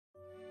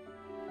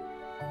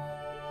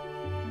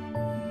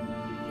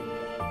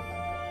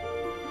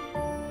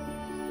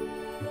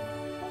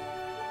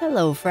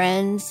Hello,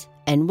 friends,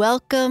 and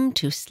welcome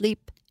to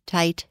Sleep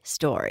Tight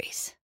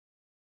Stories.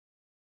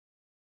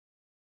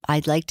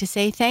 I'd like to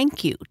say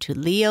thank you to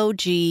Leo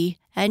G.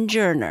 and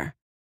Journer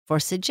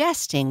for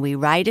suggesting we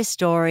write a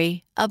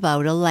story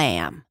about a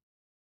lamb.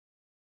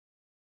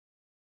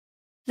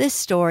 This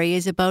story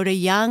is about a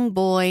young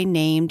boy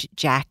named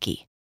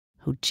Jackie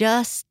who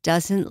just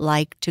doesn't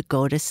like to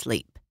go to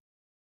sleep.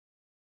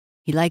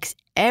 He likes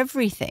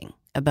everything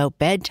about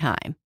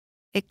bedtime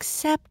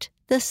except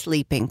the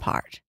sleeping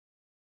part.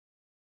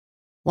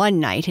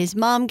 One night, his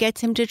mom gets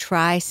him to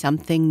try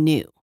something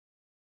new.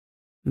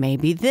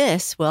 Maybe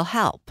this will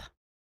help.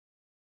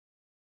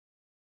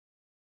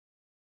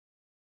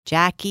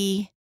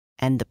 Jackie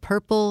and the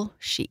Purple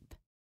Sheep.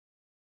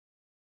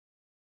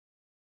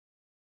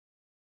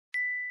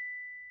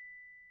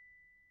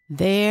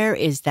 There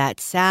is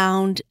that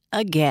sound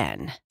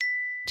again,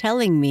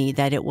 telling me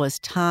that it was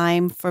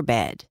time for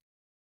bed.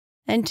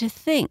 And to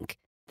think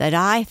that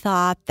I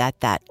thought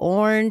that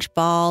orange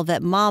ball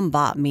that Mom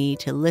bought me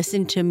to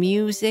listen to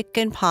music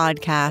and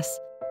podcasts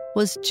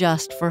was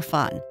just for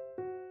fun.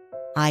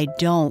 I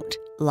don't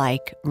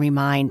like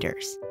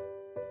reminders.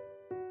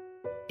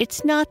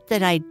 It's not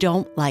that I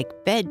don't like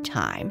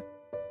bedtime.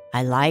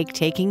 I like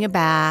taking a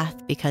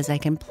bath because I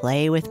can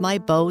play with my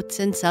boats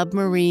and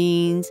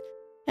submarines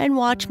and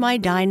watch my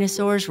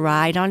dinosaurs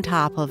ride on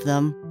top of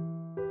them.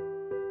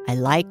 I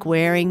like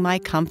wearing my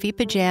comfy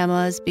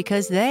pajamas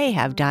because they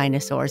have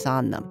dinosaurs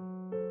on them.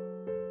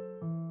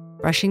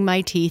 Brushing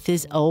my teeth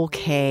is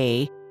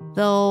okay,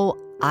 though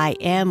I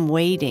am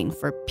waiting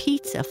for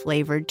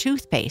pizza-flavored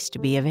toothpaste to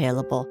be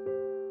available,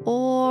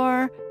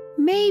 or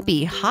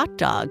maybe hot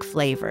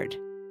dog-flavored.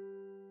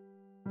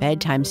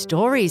 Bedtime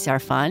stories are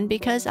fun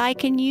because I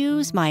can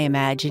use my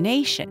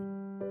imagination.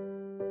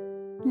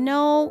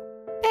 No,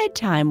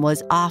 bedtime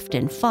was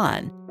often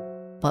fun,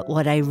 but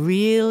what I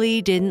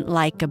really didn't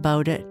like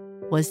about it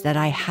was that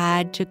I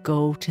had to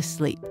go to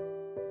sleep.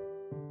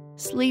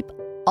 Sleep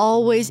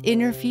always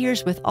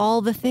interferes with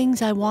all the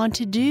things I want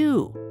to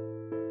do.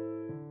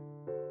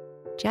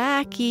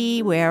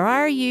 Jackie, where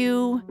are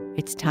you?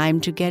 It's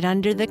time to get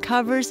under the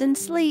covers and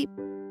sleep.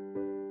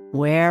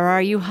 Where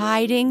are you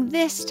hiding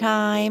this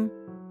time?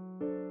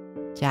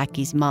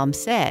 Jackie's mom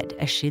said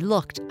as she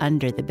looked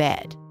under the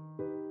bed.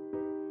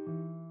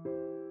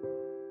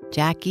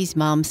 Jackie's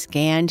mom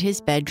scanned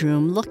his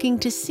bedroom looking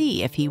to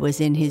see if he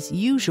was in his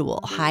usual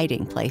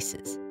hiding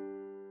places.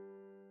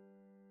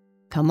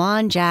 Come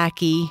on,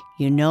 Jackie,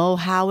 you know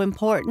how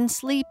important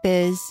sleep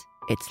is.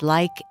 It's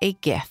like a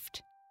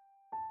gift.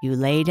 You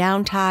lay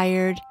down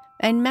tired,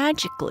 and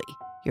magically,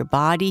 your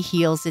body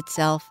heals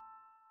itself,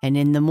 and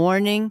in the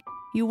morning,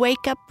 you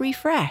wake up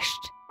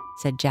refreshed,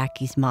 said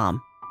Jackie's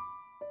mom.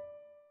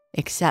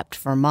 Except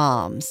for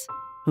moms,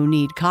 who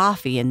need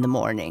coffee in the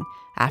morning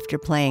after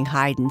playing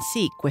hide and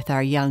seek with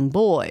our young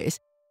boys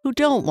who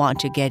don't want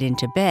to get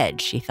into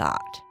bed, she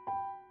thought.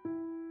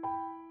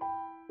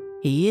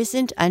 He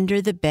isn't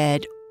under the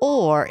bed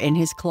or in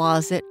his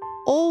closet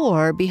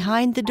or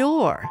behind the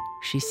door,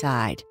 she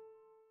sighed.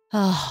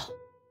 Oh,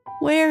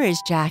 where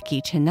is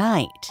Jackie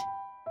tonight?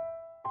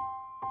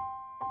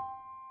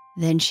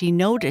 Then she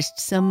noticed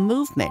some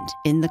movement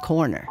in the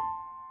corner.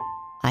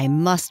 I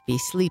must be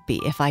sleepy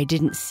if I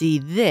didn't see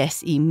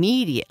this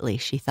immediately,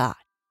 she thought.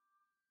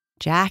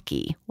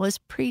 Jackie was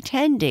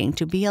pretending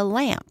to be a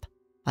lamp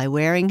by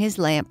wearing his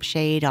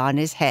lampshade on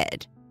his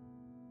head.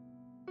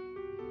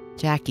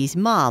 Jackie's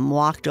mom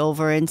walked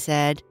over and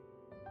said,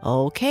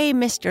 "Okay,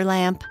 Mr.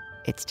 Lamp,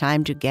 it's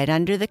time to get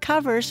under the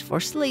covers for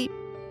sleep."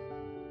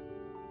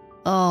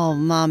 "Oh,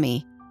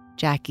 Mommy,"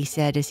 Jackie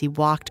said as he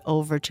walked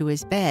over to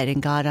his bed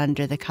and got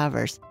under the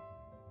covers.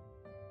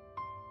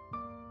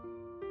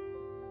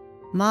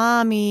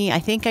 "Mommy, I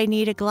think I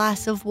need a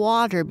glass of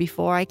water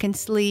before I can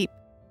sleep."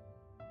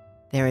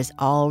 There is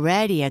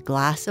already a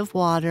glass of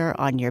water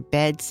on your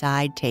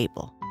bedside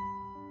table.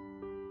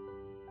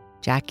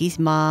 Jackie's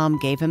mom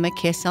gave him a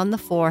kiss on the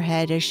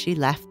forehead as she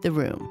left the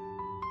room.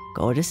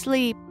 "Go to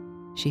sleep,"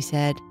 she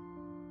said.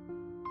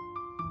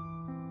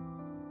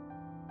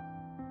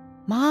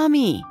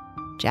 "Mommy,"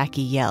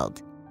 Jackie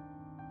yelled.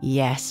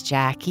 "Yes,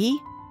 Jackie?"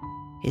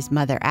 his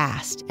mother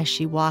asked as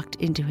she walked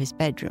into his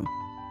bedroom.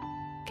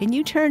 "Can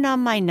you turn on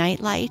my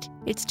nightlight?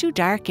 It's too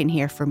dark in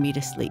here for me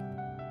to sleep."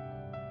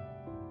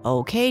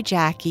 "Okay,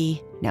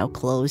 Jackie, now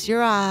close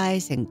your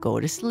eyes and go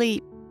to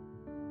sleep,"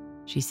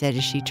 she said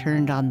as she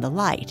turned on the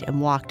light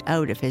and walked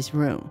out of his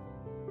room.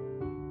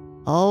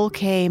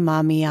 "Okay,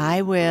 Mommy,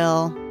 I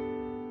will."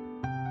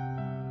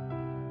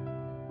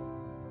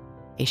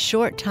 A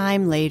short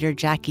time later,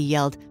 Jackie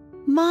yelled,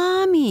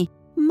 "Mommy,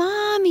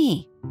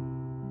 Mommy!"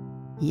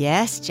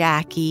 "Yes,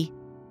 Jackie.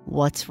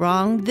 What's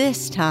wrong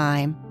this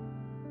time?"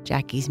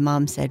 Jackie's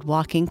mom said,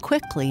 walking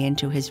quickly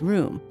into his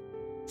room,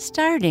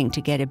 starting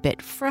to get a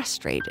bit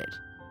frustrated.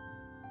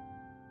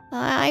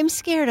 "I'm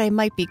scared I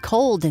might be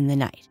cold in the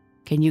night.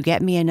 Can you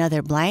get me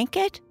another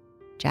blanket?"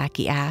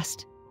 Jackie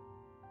asked.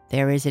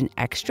 "There is an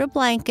extra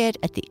blanket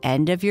at the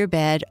end of your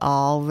bed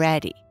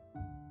already.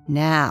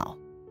 Now,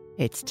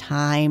 it's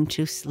time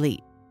to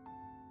sleep."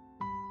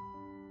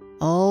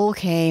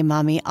 Okay,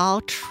 Mommy,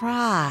 I'll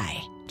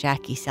try,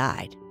 Jackie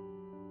sighed.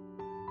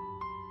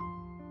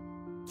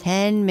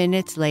 10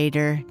 minutes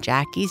later,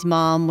 Jackie's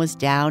mom was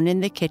down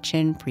in the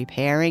kitchen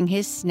preparing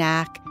his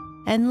snack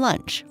and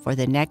lunch for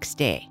the next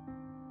day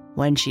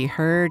when she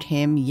heard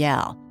him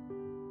yell,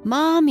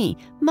 "Mommy,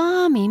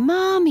 Mommy,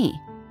 Mommy!"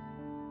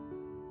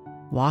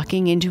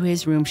 Walking into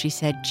his room, she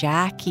said,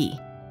 "Jackie,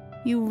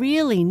 you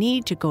really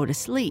need to go to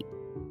sleep,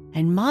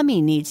 and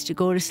Mommy needs to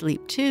go to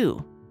sleep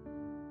too."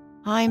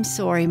 "I'm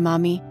sorry,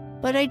 Mommy,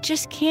 but I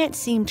just can't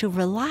seem to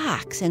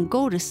relax and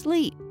go to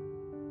sleep."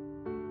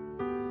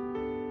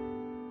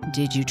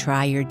 "Did you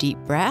try your deep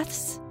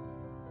breaths?"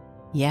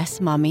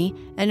 "Yes, Mommy,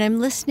 and I'm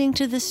listening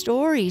to the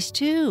stories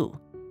too.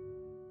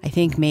 I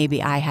think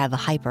maybe I have a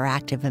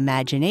hyperactive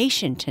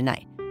imagination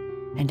tonight,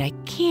 and I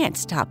can't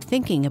stop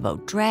thinking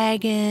about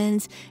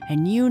dragons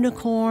and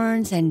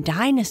unicorns and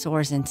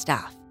dinosaurs and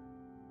stuff."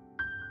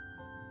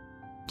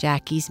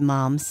 Jackie's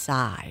mom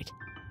sighed.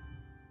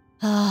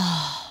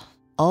 "Oh,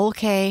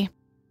 okay,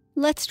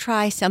 let's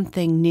try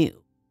something new.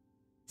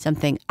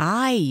 Something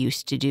I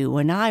used to do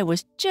when I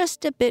was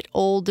just a bit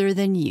older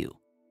than you.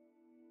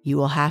 You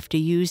will have to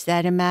use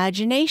that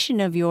imagination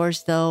of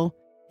yours, though.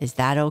 Is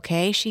that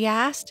okay?" she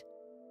asked.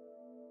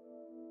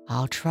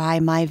 "I'll try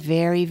my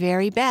very,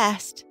 very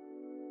best."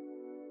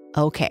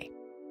 "Okay.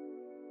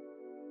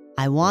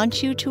 I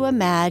want you to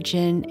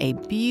imagine a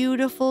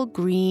beautiful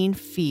green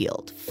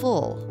field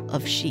full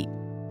of sheep.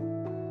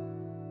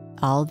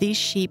 All these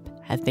sheep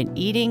have been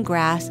eating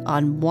grass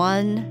on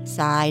one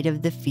side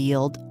of the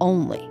field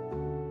only.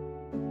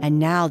 And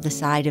now the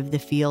side of the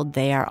field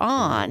they are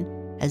on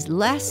has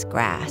less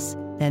grass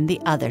than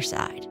the other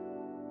side.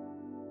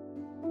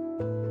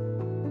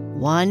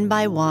 One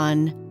by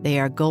one, they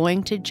are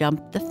going to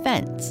jump the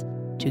fence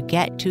to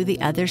get to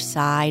the other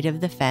side of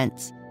the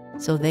fence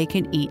so they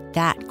can eat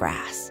that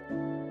grass.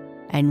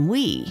 And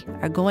we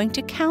are going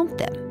to count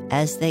them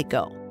as they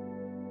go.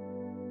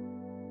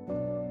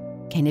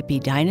 Can it be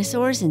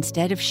dinosaurs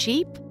instead of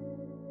sheep?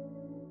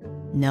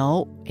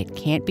 No, it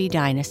can't be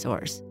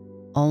dinosaurs,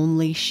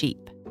 only sheep.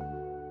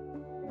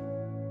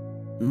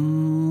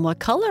 What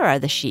color are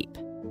the sheep?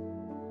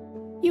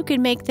 You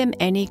can make them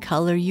any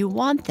color you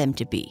want them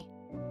to be.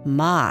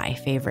 My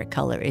favorite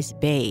color is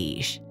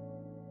beige.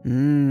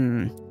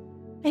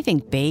 I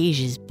think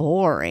beige is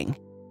boring.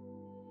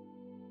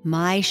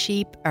 My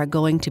sheep are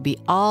going to be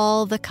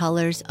all the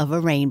colors of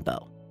a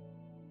rainbow.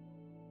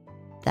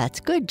 That's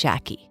good,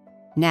 Jackie.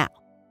 Now,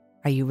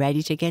 are you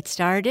ready to get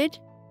started?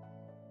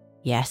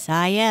 Yes,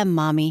 I am,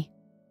 Mommy.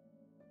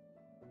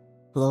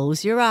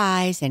 Close your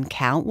eyes and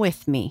count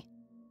with me,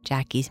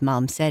 Jackie's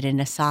mom said in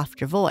a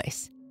softer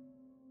voice.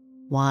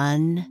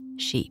 1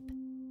 sheep.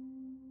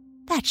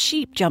 That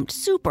sheep jumped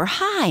super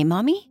high,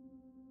 Mommy.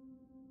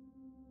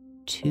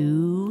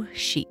 2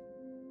 sheep.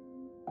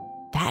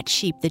 That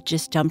sheep that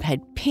just jumped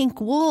had pink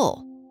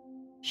wool.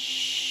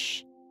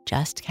 Shh,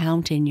 just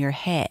count in your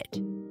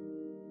head.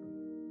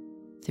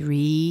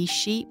 3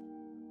 sheep.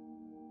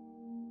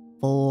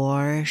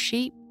 4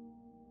 sheep.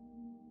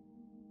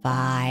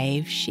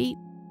 5 sheep.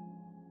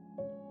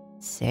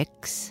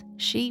 6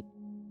 sheep.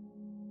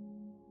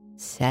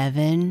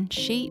 7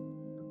 sheep.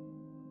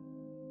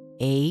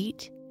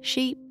 8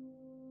 sheep.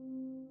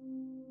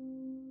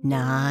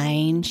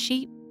 9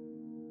 sheep.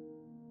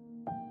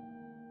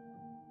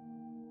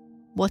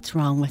 What's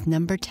wrong with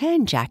number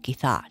 10, Jackie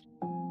thought.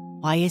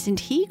 Why isn't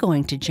he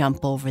going to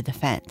jump over the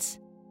fence?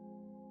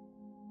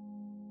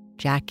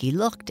 Jackie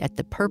looked at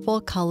the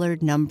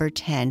purple-colored number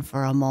 10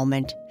 for a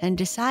moment and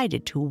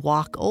decided to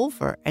walk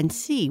over and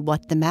see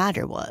what the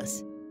matter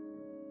was.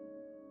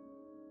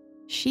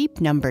 Sheep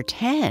number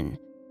 10,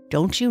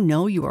 don't you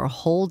know you are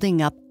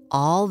holding up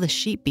all the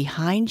sheep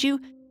behind you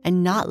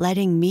and not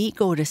letting me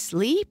go to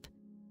sleep?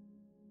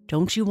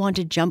 Don't you want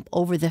to jump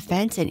over the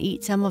fence and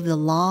eat some of the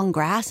long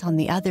grass on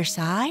the other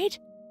side?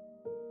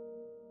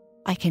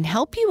 I can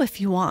help you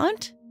if you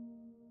want.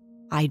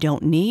 I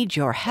don't need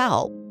your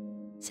help,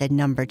 said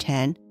number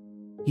 10.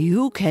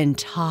 You can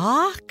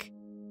talk?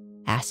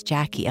 Asked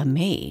Jackie,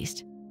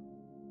 amazed.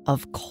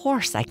 Of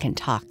course I can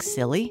talk,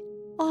 silly.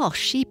 All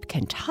sheep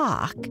can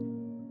talk.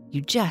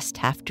 You just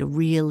have to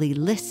really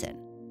listen.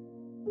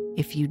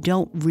 If you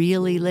don't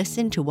really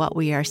listen to what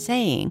we are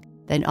saying,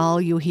 then all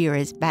you hear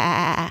is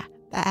baa,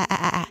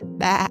 baa,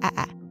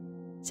 baa,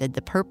 said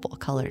the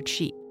purple-colored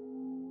sheep.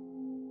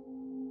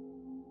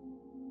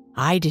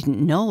 I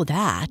didn't know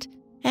that,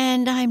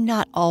 and I'm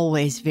not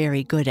always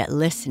very good at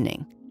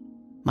listening.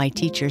 My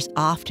teachers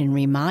often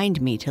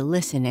remind me to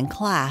listen in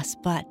class,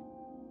 but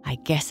I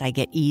guess I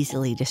get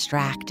easily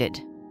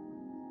distracted.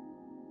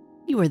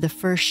 You are the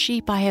first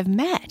sheep I have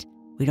met.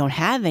 We don't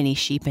have any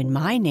sheep in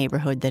my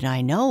neighborhood that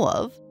I know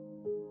of.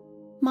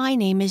 My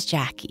name is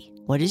Jackie.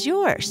 What is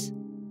yours?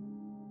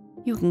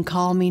 You can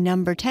call me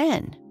number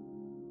 10.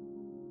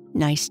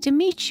 Nice to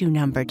meet you,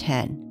 number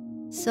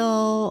 10.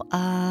 So,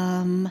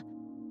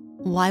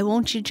 why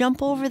won't you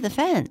jump over the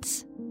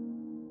fence?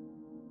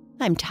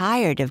 I'm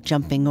tired of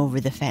jumping over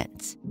the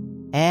fence.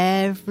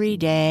 Every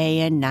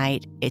day and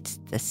night, it's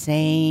the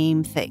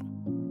same thing.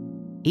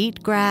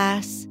 eat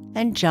grass,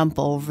 and jump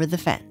over the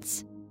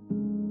fence.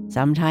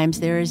 Sometimes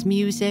there is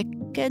music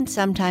and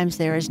sometimes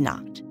there is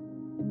not.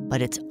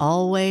 But it's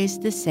always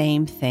the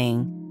same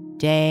thing,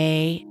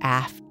 day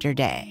after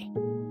day.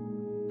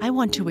 I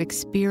want to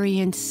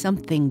experience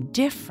something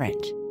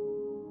different.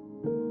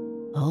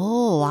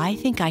 Oh, I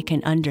think I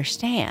can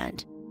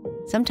understand.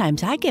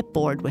 Sometimes I get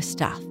bored with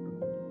stuff.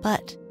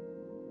 But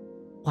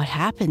what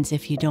happens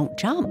if you don't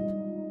jump?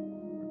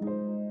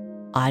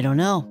 I don't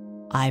know.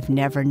 I've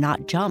never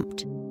not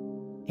jumped.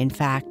 In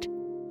fact,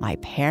 my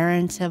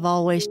parents have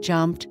always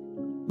jumped.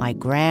 My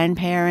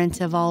grandparents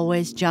have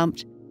always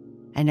jumped.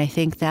 And I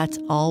think that's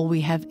all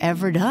we have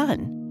ever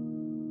done.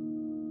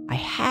 I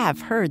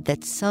have heard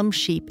that some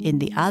sheep in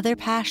the other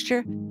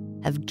pasture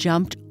have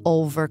jumped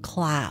over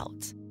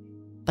clouds.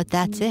 But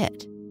that's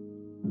it.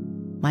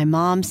 My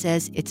mom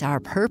says it's our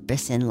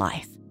purpose in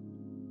life.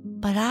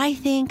 But I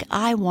think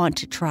I want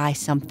to try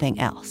something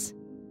else.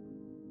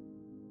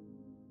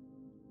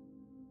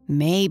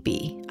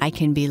 Maybe I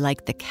can be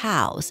like the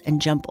cows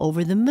and jump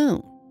over the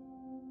moon.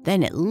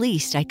 Then at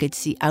least I could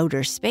see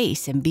outer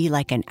space and be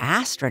like an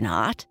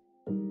astronaut,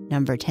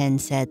 Number 10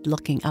 said,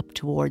 looking up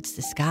towards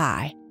the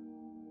sky.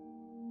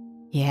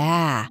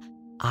 Yeah,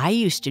 I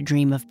used to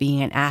dream of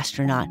being an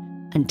astronaut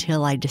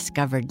until I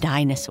discovered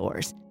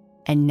dinosaurs.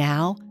 And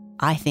now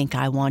I think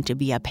I want to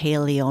be a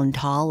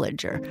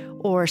paleontologist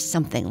or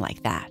something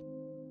like that.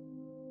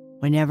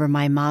 Whenever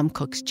my mom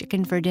cooks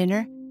chicken for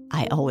dinner,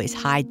 I always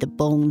hide the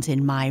bones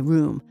in my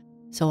room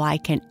so I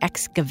can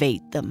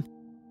excavate them.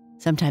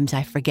 Sometimes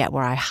I forget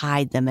where I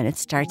hide them and it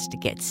starts to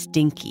get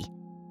stinky.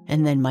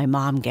 And then my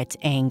mom gets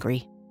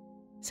angry.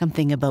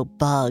 Something about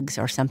bugs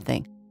or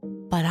something.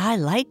 But I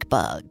like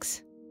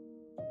bugs.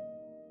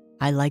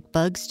 I like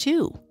bugs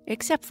too,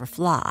 except for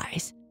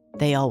flies.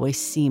 They always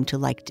seem to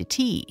like to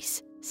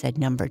tease, said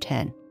Number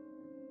 10.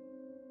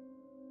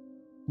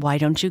 Why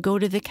don't you go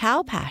to the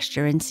cow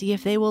pasture and see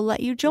if they will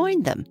let you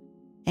join them?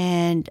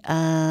 And,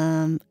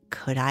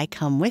 could I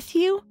come with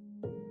you?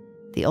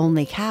 The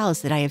only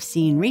cows that I have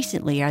seen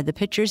recently are the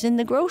pictures in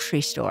the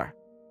grocery store.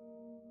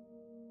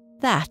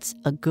 That's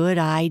a good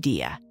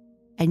idea,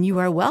 and you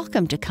are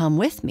welcome to come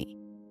with me.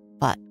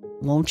 But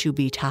won't you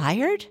be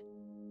tired?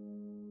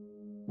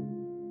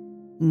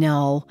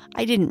 No,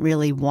 I didn't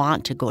really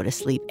want to go to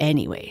sleep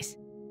anyways.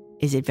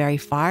 Is it very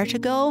far to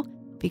go?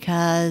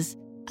 Because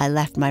I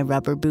left my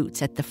rubber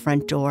boots at the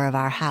front door of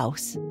our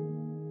house.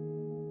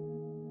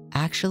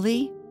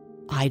 Actually,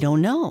 I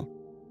don't know,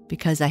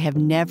 because I have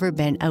never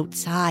been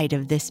outside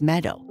of this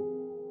meadow.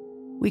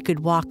 We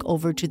could walk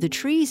over to the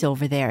trees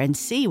over there and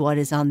see what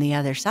is on the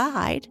other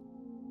side.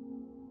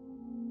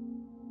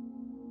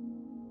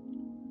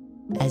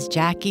 As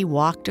Jackie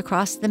walked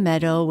across the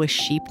meadow with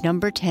sheep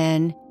Number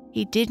 10,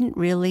 he didn't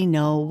really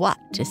know what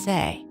to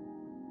say.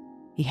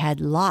 He had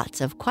lots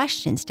of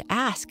questions to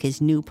ask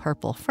his new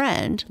purple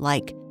friend,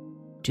 like,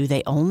 do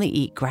they only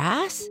eat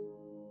grass?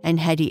 And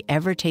had he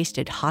ever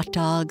tasted hot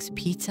dogs,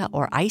 pizza,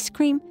 or ice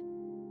cream?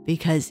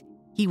 Because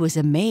he was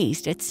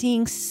amazed at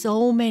seeing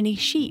so many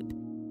sheep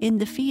in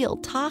the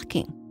field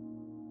talking.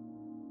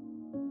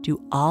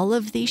 Do all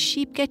of these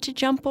sheep get to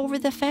jump over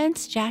the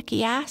fence?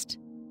 Jackie asked.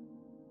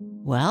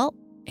 Well,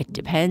 it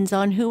depends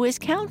on who is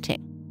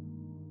counting.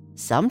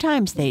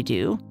 Sometimes they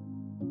do.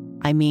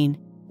 I mean,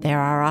 there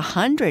are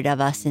 100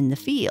 of us in the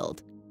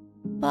field,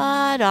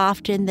 but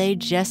often they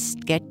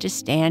just get to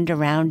stand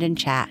around and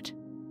chat.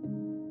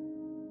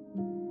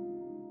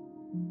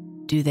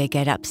 Do they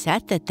get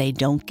upset that they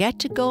don't get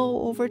to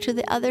go over to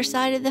the other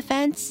side of the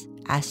fence?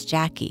 Asked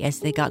Jackie as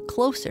they got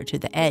closer to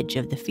the edge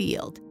of the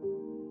field.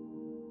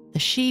 The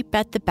sheep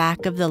at the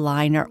back of the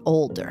line are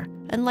older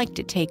and like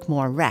to take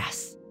more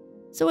rests,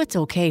 so it's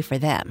okay for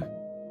them.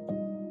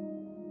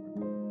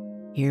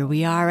 Here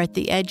we are at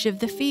the edge of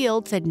the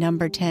field, said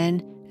Number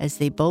 10, as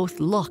they both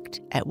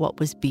looked at what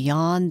was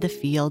beyond the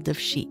field of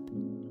sheep.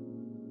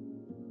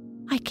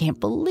 I can't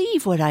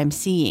believe what I'm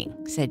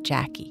seeing, said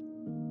Jackie,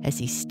 as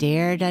he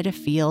stared at a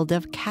field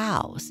of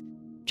cows,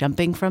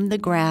 jumping from the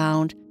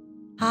ground,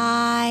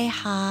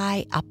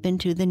 high up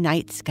into the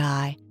night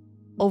sky,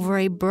 over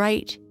a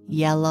bright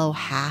yellow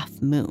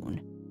half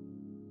moon.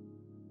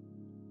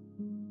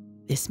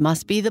 This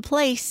must be the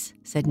place,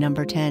 said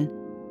Number 10.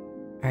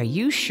 Are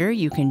you sure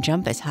you can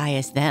jump as high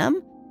as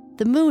them?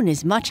 The moon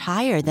is much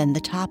higher than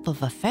the top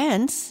of a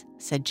fence,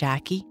 said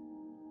Jackie.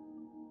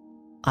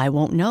 I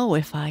won't know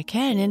if I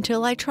can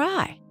until I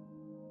try.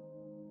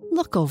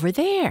 Look over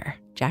there,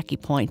 Jackie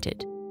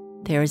pointed.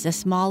 There is a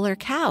smaller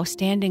cow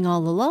standing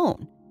all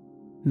alone.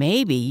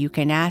 Maybe you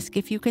can ask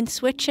if you can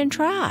switch and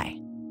try.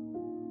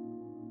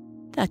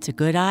 That's a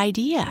good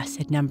idea,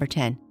 said Number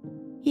 10.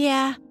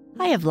 Yeah,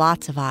 I have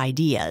lots of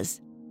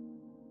ideas.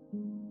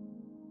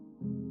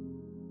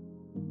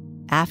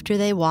 After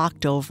they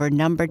walked over,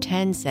 Number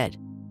 10 said,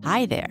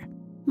 Hi there.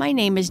 My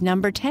name is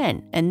Number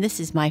 10, and this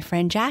is my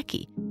friend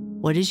Jackie.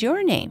 What is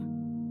your name?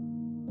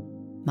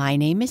 My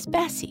name is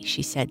Bessie,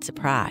 she said,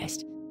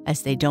 surprised,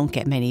 as they don't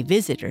get many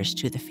visitors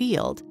to the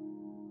field.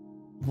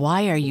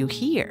 Why are you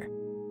here?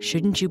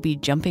 Shouldn't you be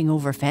jumping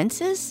over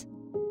fences?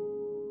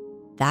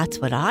 "That's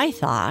what I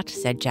thought,"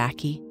 said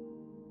Jackie.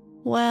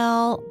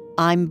 "Well,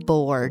 I'm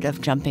bored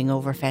of jumping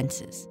over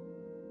fences.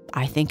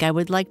 I think I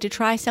would like to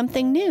try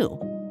something new.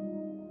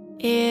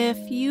 If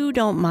you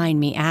don't mind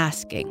me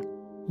asking,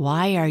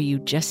 why are you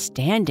just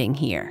standing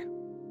here?"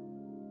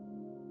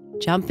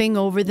 Jumping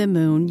over the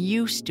moon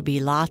used to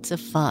be lots of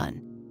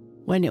fun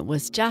when it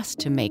was just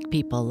to make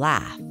people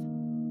laugh.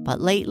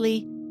 But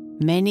lately,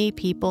 many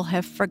people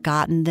have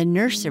forgotten the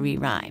nursery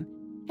rhyme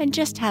and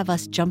just have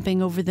us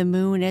jumping over the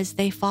moon as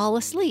they fall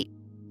asleep.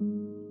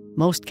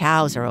 Most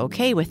cows are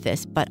okay with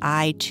this, but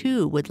I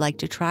too would like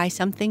to try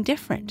something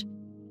different.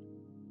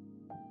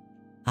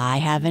 I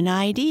have an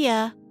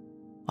idea.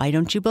 Why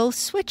don't you both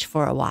switch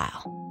for a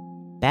while?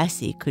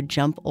 Bessie could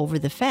jump over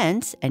the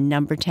fence, and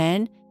number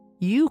 10,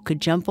 you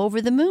could jump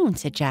over the moon,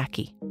 said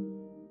Jackie.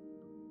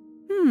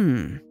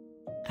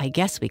 I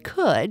guess we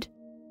could.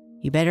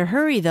 You better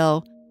hurry,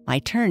 though. My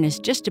turn is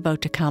just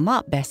about to come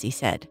up, Bessie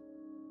said.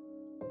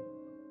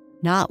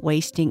 Not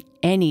wasting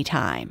any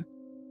time,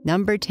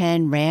 number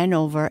 10 ran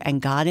over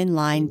and got in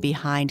line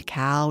behind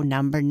cow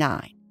number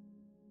 9,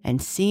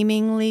 and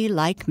seemingly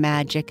like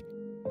magic,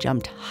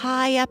 jumped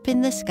high up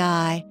in the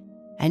sky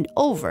and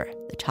over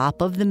the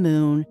top of the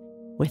moon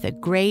with a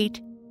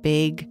great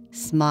big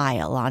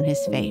smile on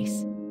his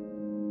face.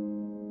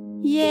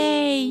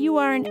 "Yay, you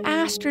are an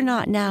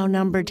astronaut now,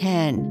 number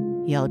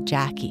 10, yelled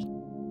Jackie.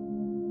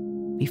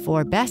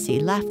 Before Bessie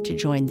left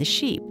to join the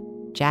sheep,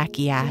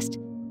 Jackie asked,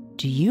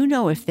 "Do you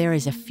know if there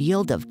is a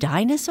field of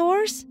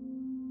dinosaurs?"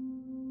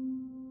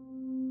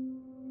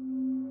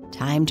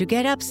 "Time to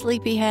get up,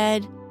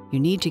 sleepyhead. You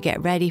need to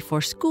get ready for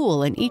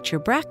school and eat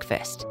your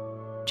breakfast,"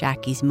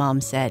 Jackie's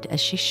mom said as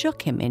she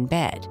shook him in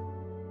bed.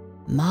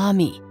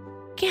 "Mommy,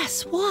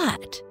 guess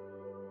what?"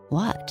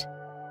 "What?"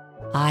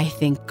 "I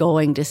think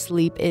going to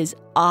sleep is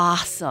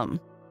awesome."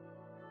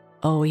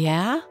 "Oh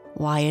yeah?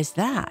 Why is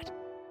that?"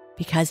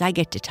 "Because I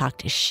get to talk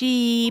to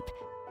sheep,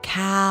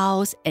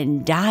 cows,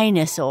 and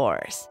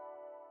dinosaurs."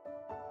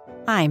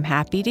 "I'm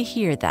happy to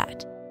hear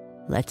that.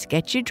 Let's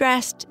get you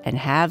dressed and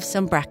have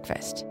some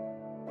breakfast,"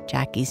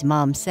 Jackie's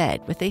mom said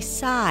with a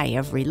sigh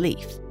of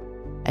relief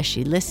as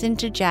she listened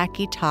to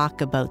Jackie talk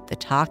about the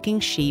talking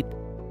sheep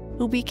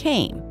who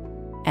became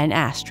an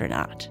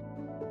astronaut.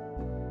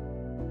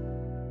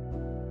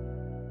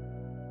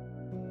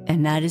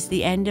 And that is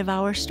the end of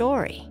our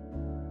story.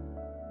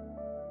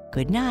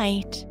 Good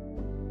night.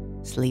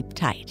 Sleep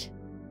tight.